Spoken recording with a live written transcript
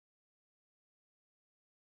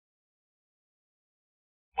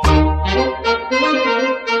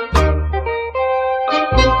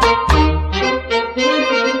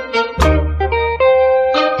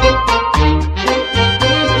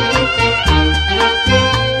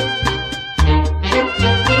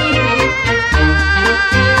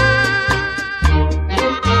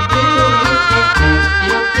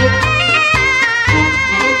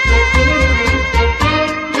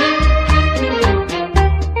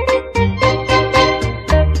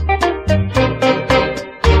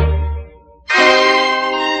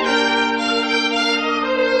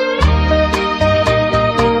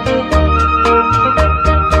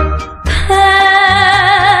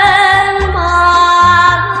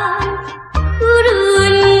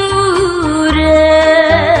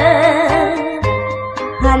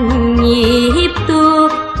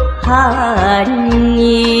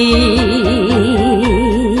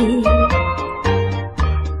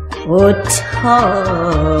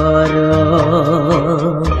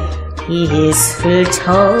꽃처럼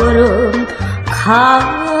이슬처럼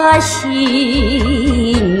가신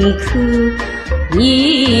그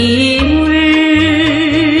인물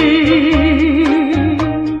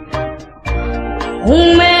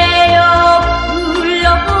공매여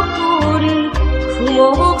불러본 그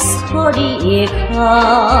목소리가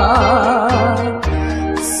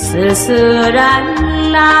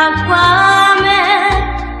쓸쓸한 낮밤에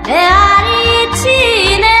메아리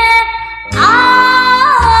치네.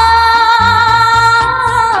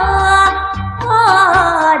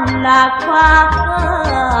 낮밤에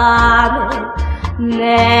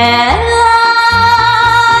메아리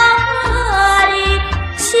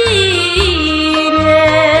치네.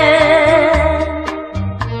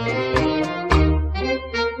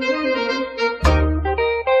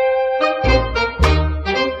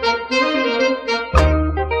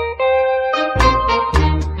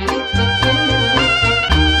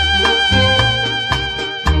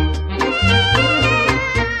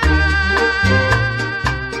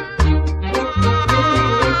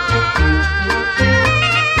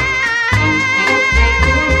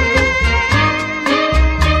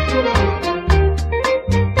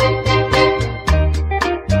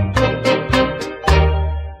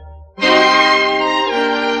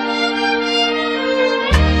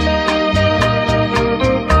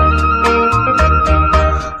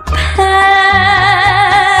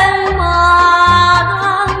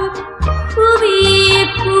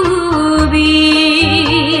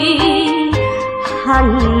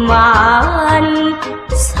 한만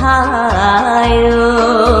사요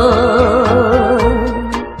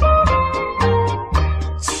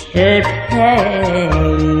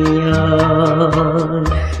 700년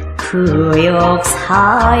그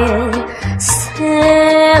역사의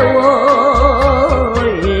세월도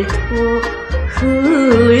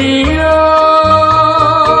흘러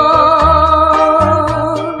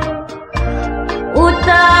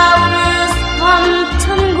옷다운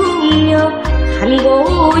삼천국녀 한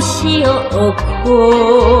곳이 없고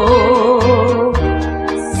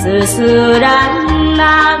쓸쓸한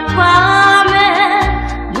낮밤에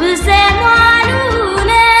물새만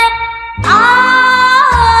우네.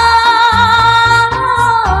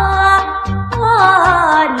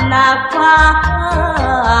 낮밤에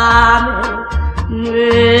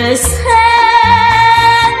물새만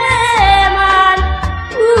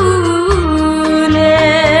우네.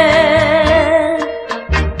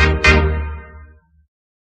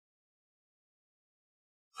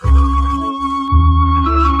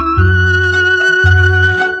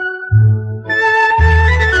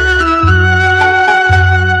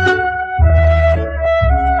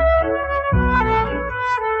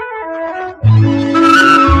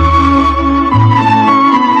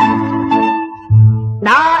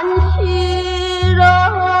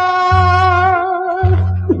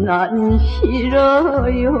 난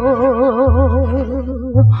싫어요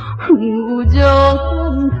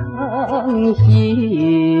무정한 당신.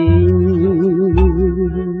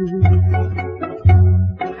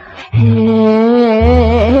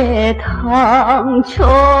 당초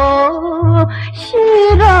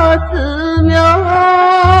싫었으면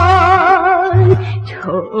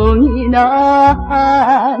정이나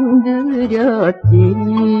안 들였지.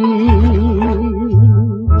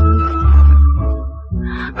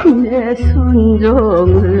 내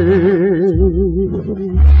순정을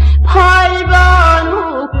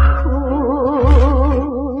밟아놓고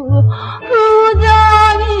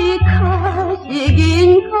무장히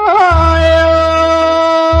가식인가요.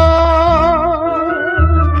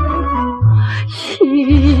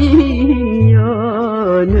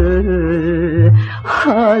 10년을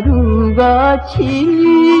하루같이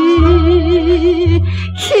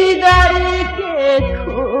기다릴게.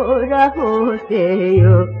 돌아오세요.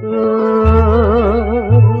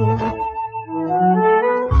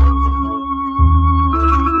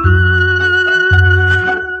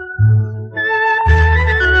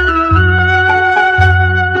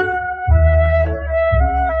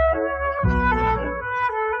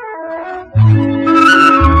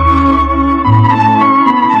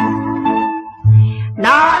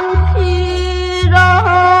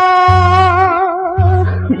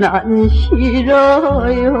 난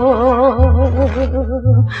싫어요.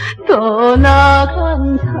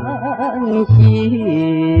 떠나간 당신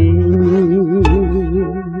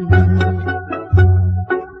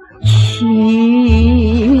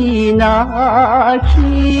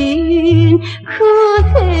지나긴 그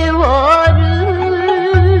세월을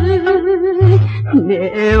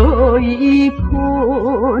내어이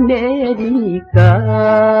보내리까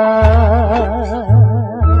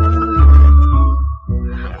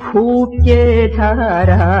곱게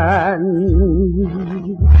자란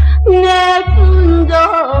내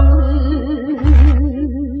순정을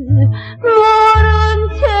모른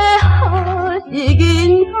채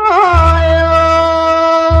하시긴 하여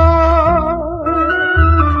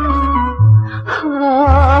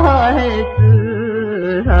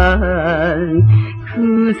알뜰한 그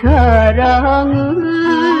사랑을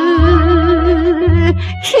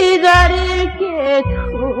기다릴게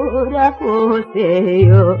돌아오세요.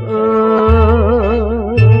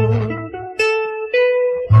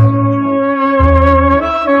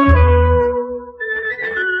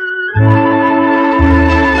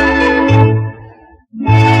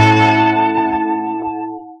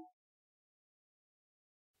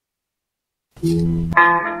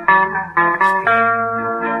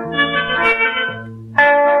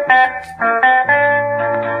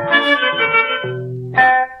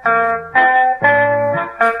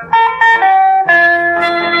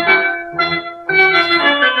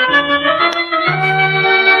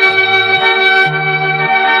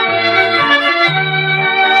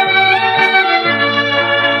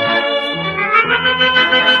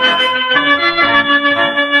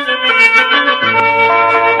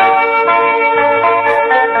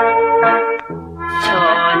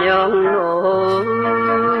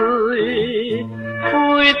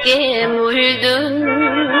 붉게 물든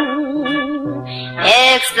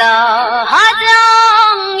백사장에서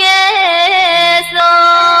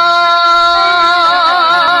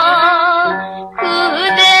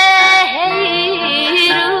그대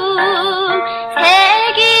이름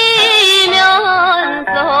새기면서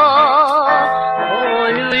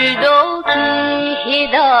오늘도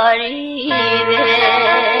기다리네.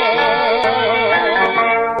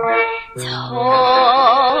 저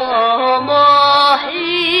멀리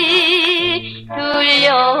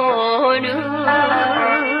들려오는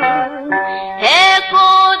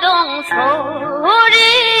백고동 소리에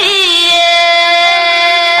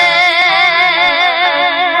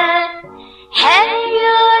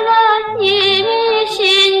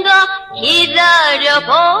해변아님이신가 기다려보건만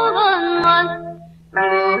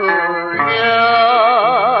무정한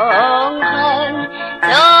저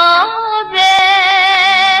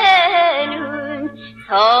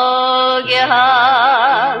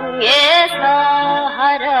석양에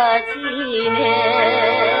사라지네.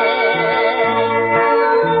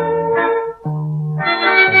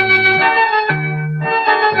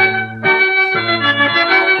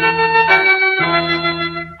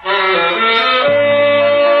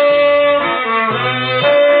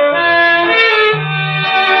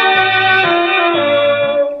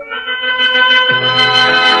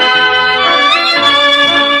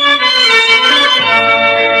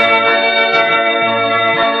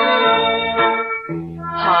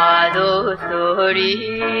 소리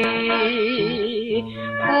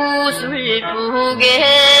구슬프게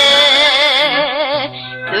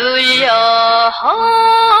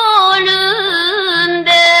들려오는데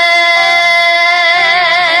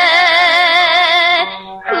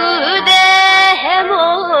그대의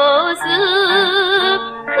모습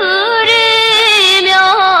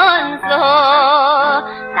그리면서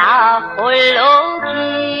나 홀로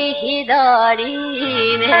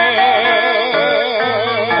기다리네.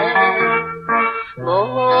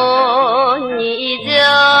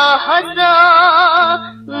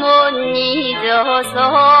 못 잊어서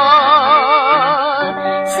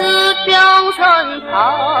수평선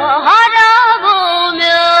바라보며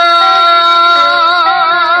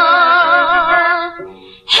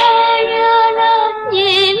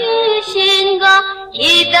해변아님이신가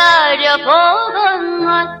기다려보건만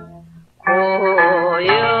고요한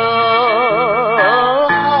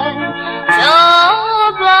저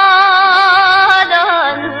바다는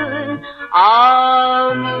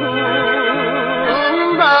아무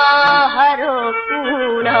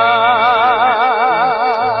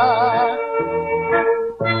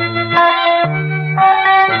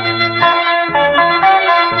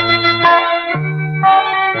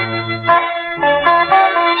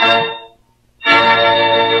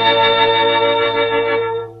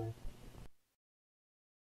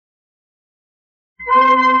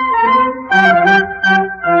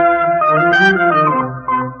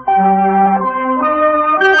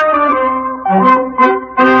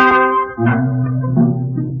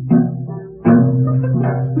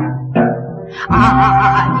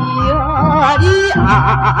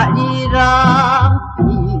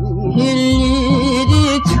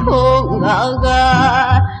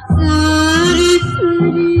총각아 쓰리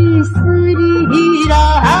쓰리랑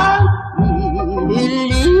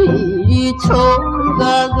일일이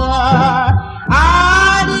총각아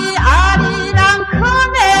아리랑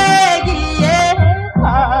커내기에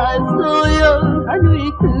하소연을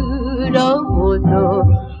들어보소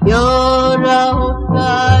 19살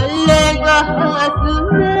내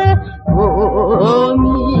가슴에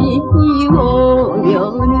봄이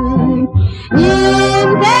오면은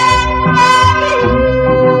인생살이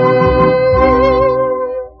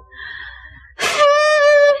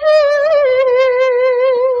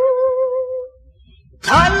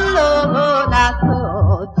절로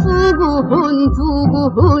나서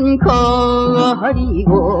두근두근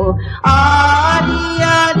거리고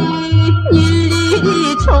아리아리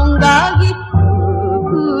일일이 총각이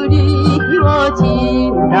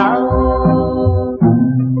그리워진다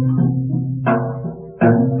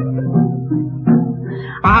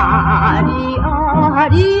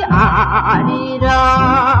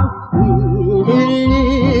아리랑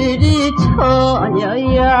일일이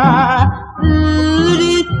처녀야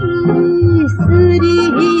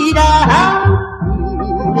쓰리랑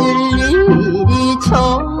일일이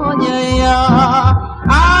처녀야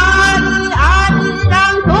아리랑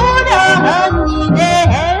도련니네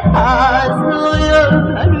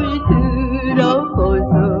하소연을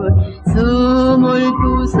들어보소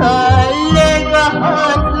 22살 내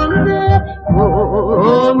가슴에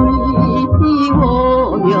봄이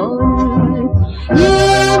오면은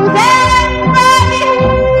인생살이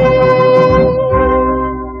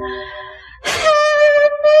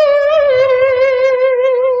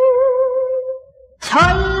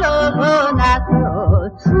절로 나서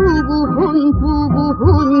두근두근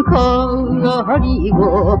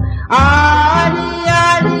거리고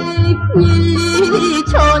아리아리 일일이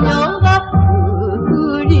처녀가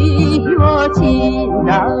그리워진다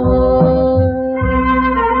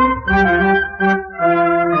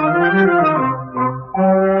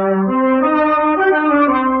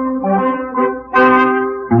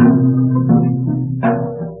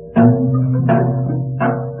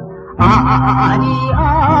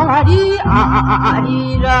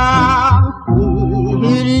아리랑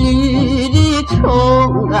일일이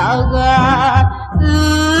총각아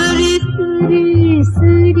쓰리랑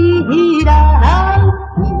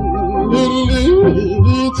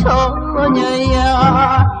일일이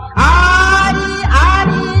처녀야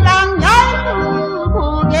아리랑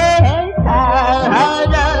열두곡의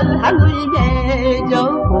사랑을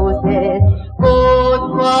맺어보세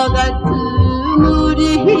꽃과 같은 우리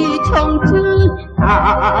청춘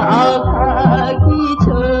다가기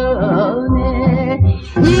전에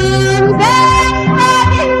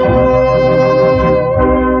인생살이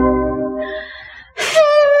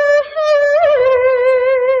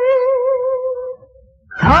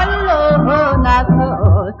절로 나서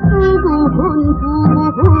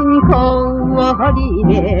두근두근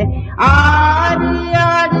거리네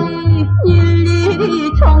아리아리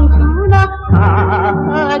일일이 청춘아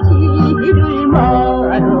가지를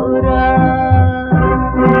말어라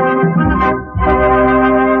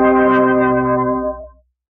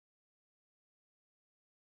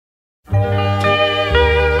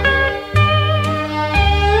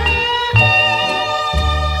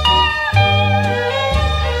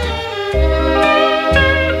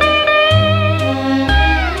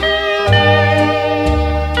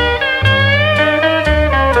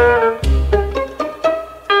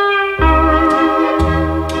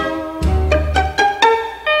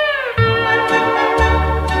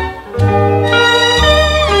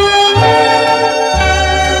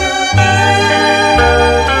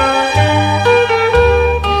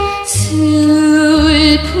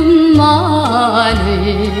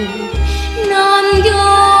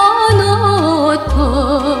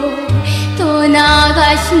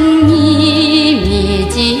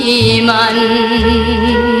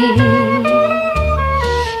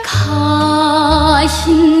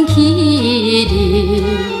가신 길이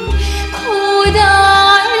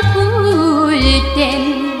고달플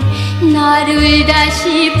땐 나를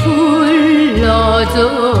다시 불러줘요.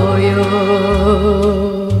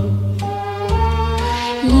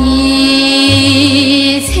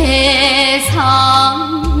 이 세상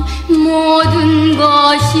모든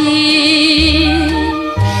것이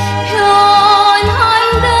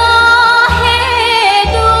변한다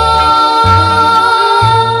해도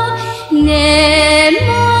내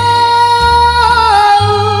마음은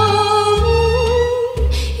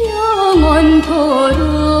영원토록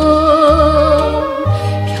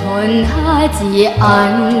변하지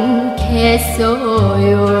않겠어요.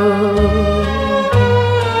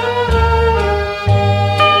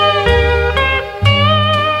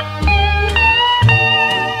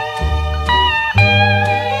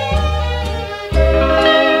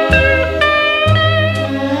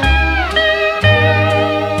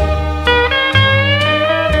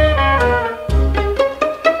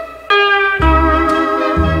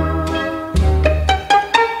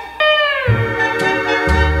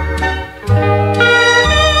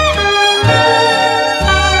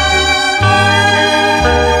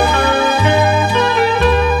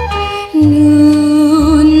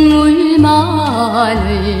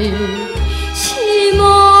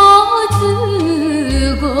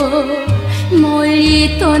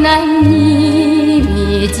 떠난 님이지만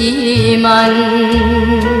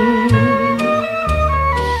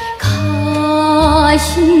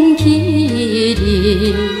가신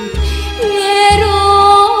길이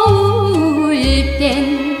외로울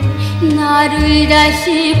땐 나를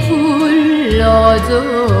다시 불러줘요.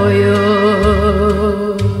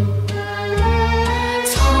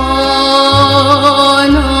 저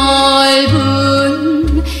넓은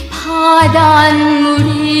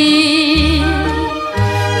바닷물이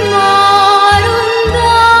마른다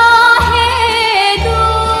해도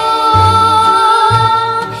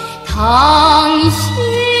당신만은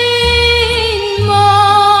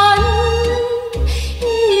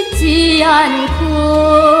잊지 않고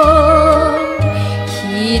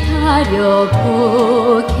기다려보겠어요.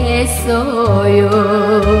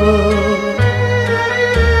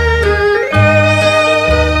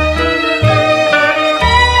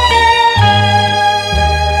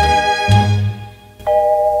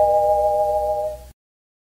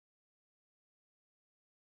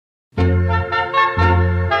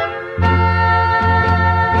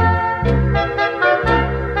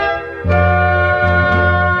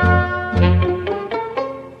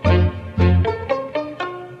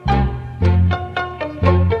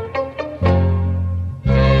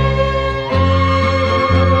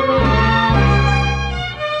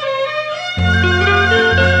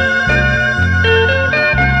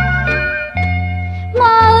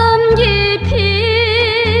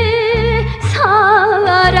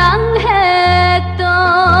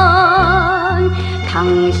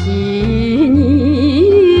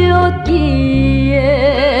 당신이었기에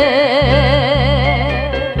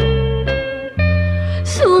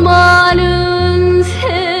수많은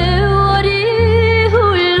세월이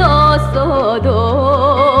흘렀어도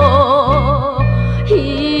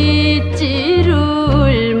잊지를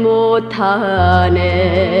못하네.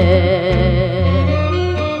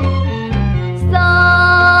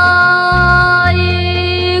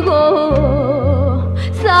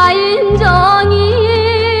 쌓인 정이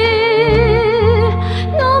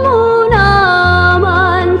너무나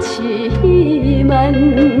많지만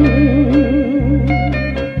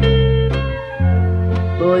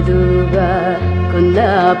모두가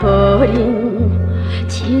끝나버린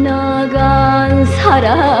지나간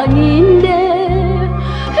사랑인데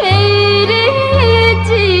왜 이리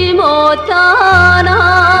잊지 못하나.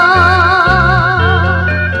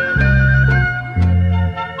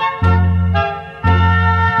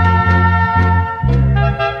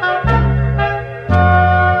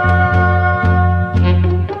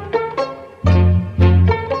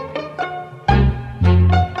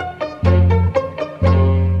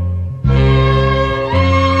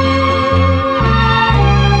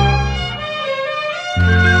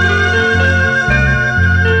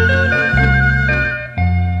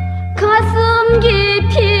 가슴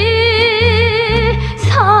깊이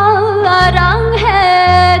사랑했던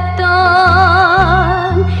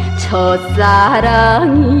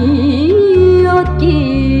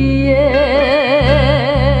첫사랑이었기에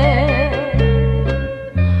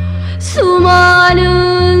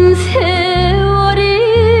수많은 세월이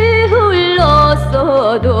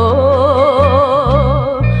흘렀어도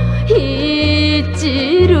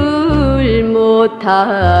잊지를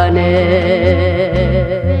못하네.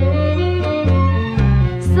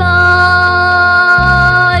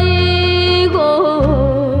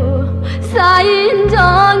 쌓인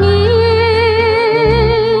정이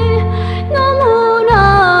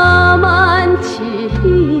너무나 많지만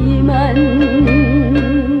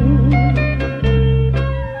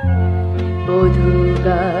모두가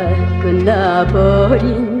끝나버린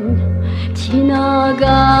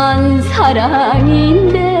지나간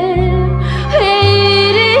사랑인데 왜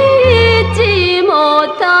이리 잊지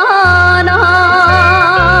못하나.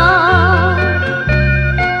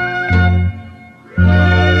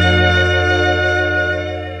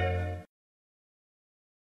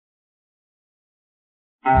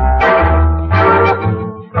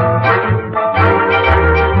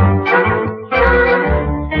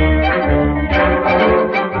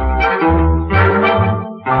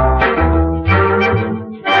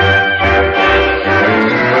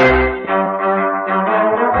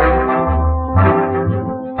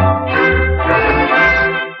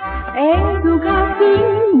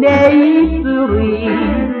 내 입술이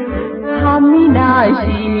밤이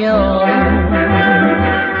나시면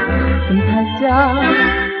살짝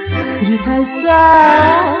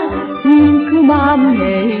윙크만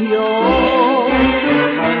해요.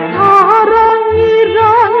 사랑이란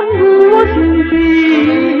무엇인지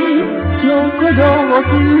좋고도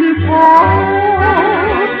슬퍼.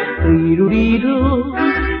 리루리루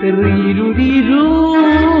리루리루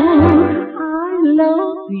I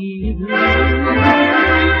love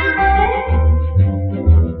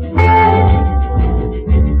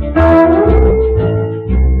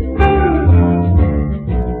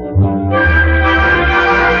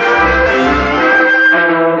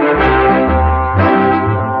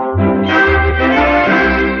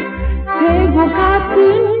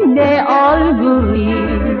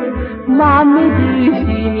맘에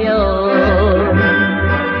드시면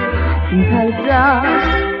살짝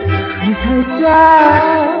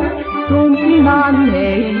손짓만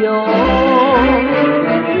해요.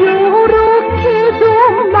 요렇게도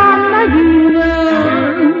만나기는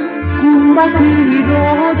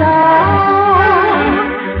꿈같으리로다.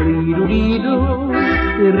 리루리루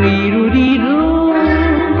리루리루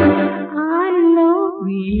I love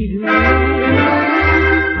you.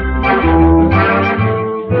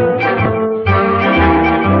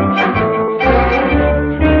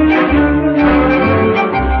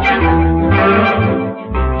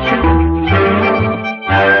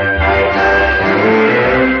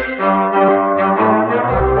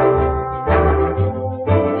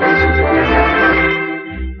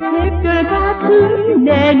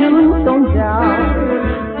 내 눈동자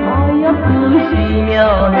어여쁘시면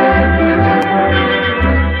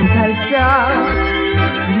살짝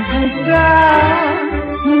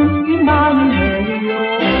웃기만 해요.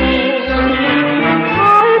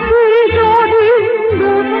 달빛어린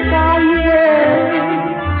너가에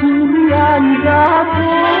둘이 앉아서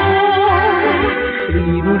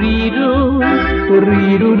리루리루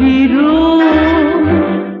리루리루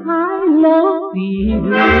I love you.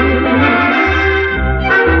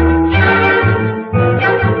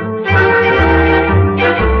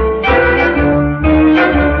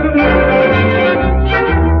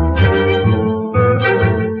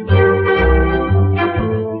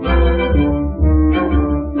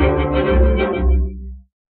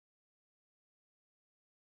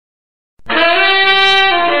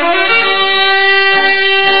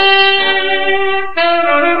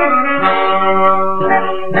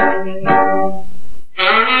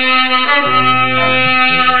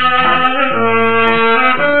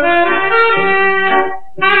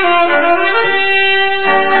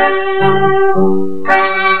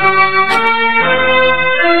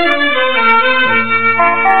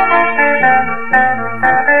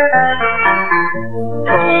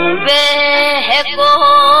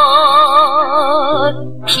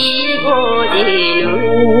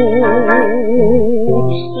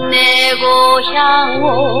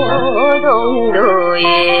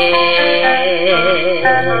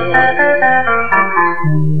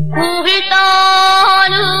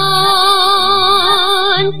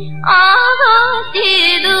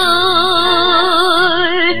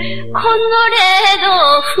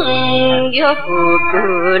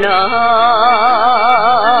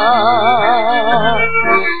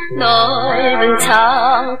 넓은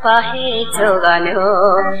창가 헤쳐가며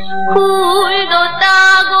굴도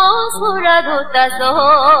따고 소라도 따서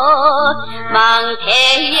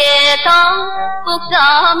망태에 덕국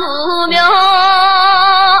담으며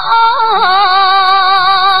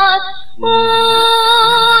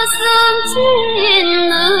웃음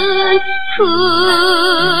짓는 그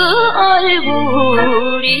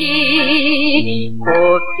얼굴이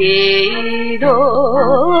곱기도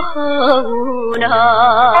하구나.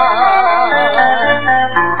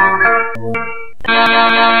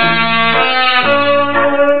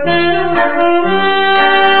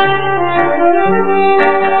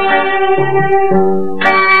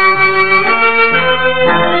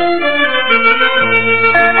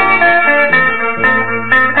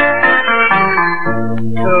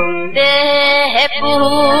 등대불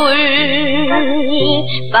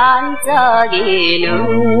반짝이는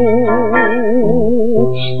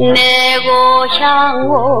내 고향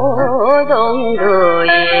오동도에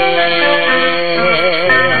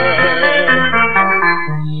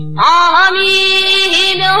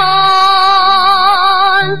밤이면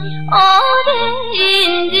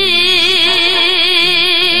어디인지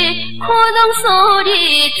고동소리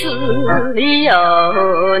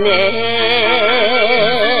들려오네.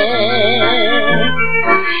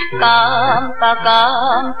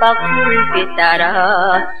 깜빡깜빡 불빛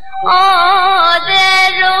따라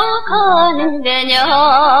어디로 가는데냐.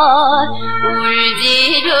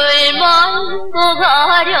 울지를 말고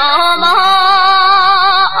가려마.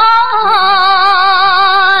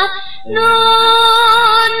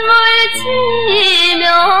 눈물 치며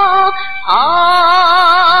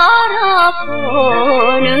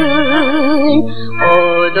바라보는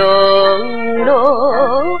오동로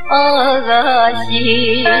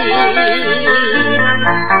아가씨.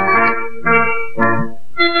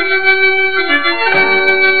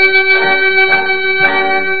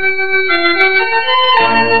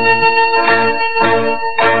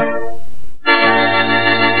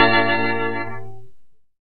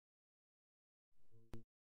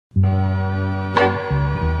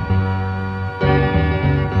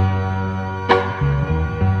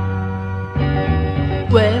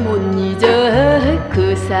 왜 못 잊어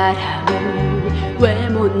그 사람을, 왜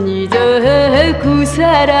못 잊어 그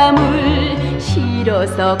사람을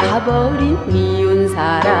싫어서 가버린 미운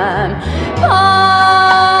사람.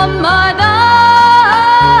 밤마다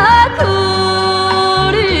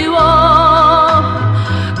그리워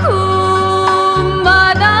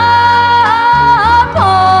꿈마다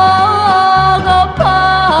버거파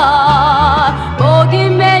목이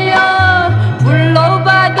메려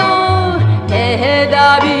불러봐도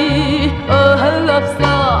대답이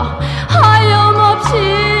없어. 하염없이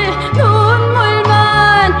눈물만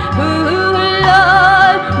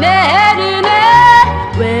흘러내리네.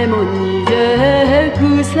 왜 못 잊어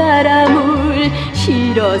그 사람을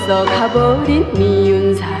싫어서 가버린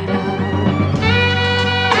미운 사람.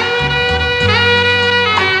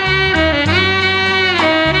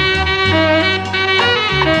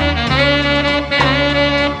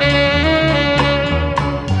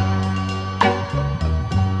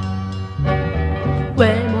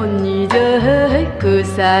 왜 못 잊어 그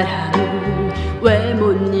사람을, 왜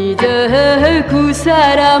못 잊어 그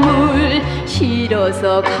사람을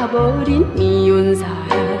싫어서 가버린 미운 사람.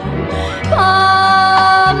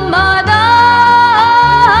 밤마다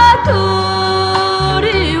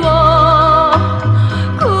그리워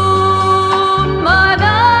꿈마다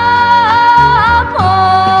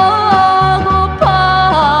버거파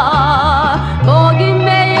목이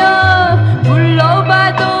메여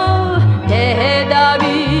불러봐도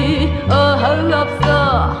대답이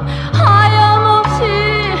없어. 하염없이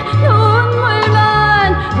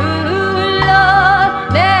눈물만 흘러내리네.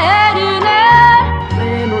 왜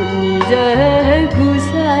못 잊어 그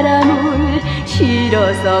사람을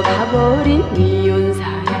싫어서 가버린 미운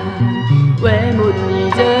사람. 왜 못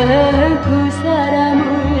잊어 그 사람을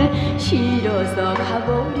싫어서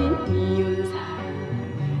가버린 미운 사람.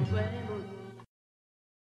 왜 못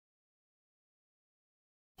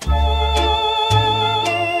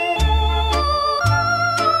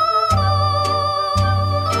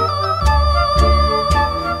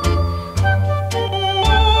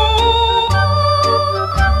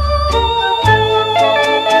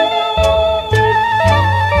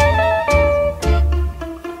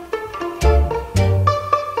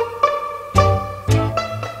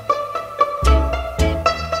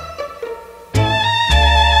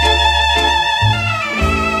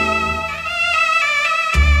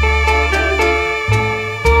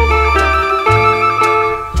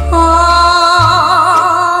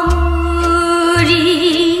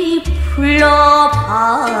아무리 불러봐도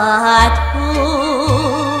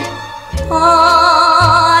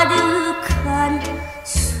아득한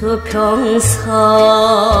수평선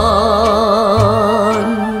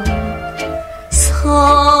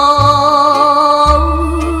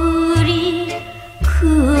서울이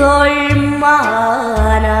그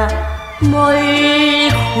얼마나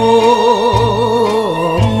멀고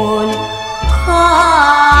먼가요.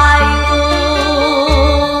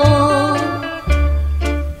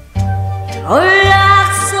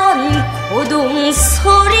 연락선 고동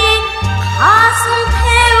소리 가슴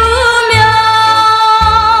태우며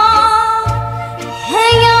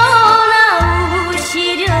행여나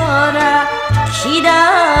우시려나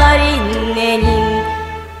기다린 내님.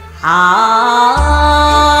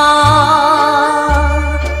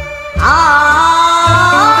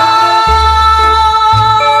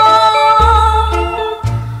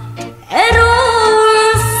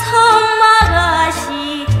 애로운 섬아가시,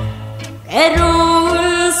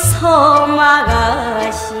 애로운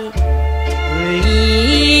섬아가시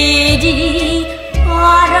울리지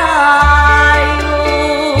말아요.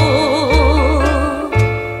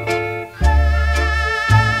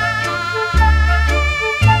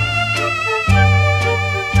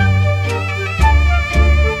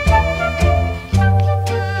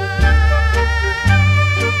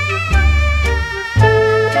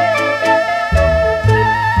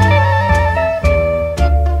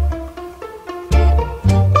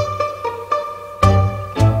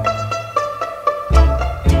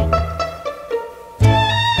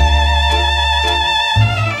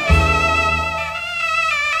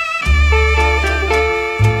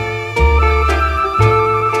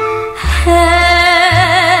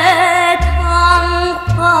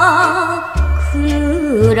 해당화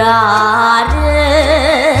그늘 아래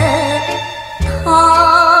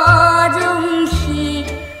다정히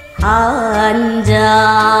앉아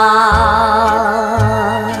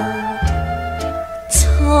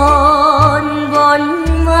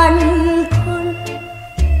천번만번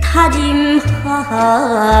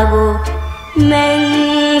다짐하고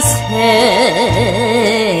맹세한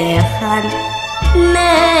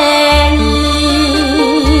내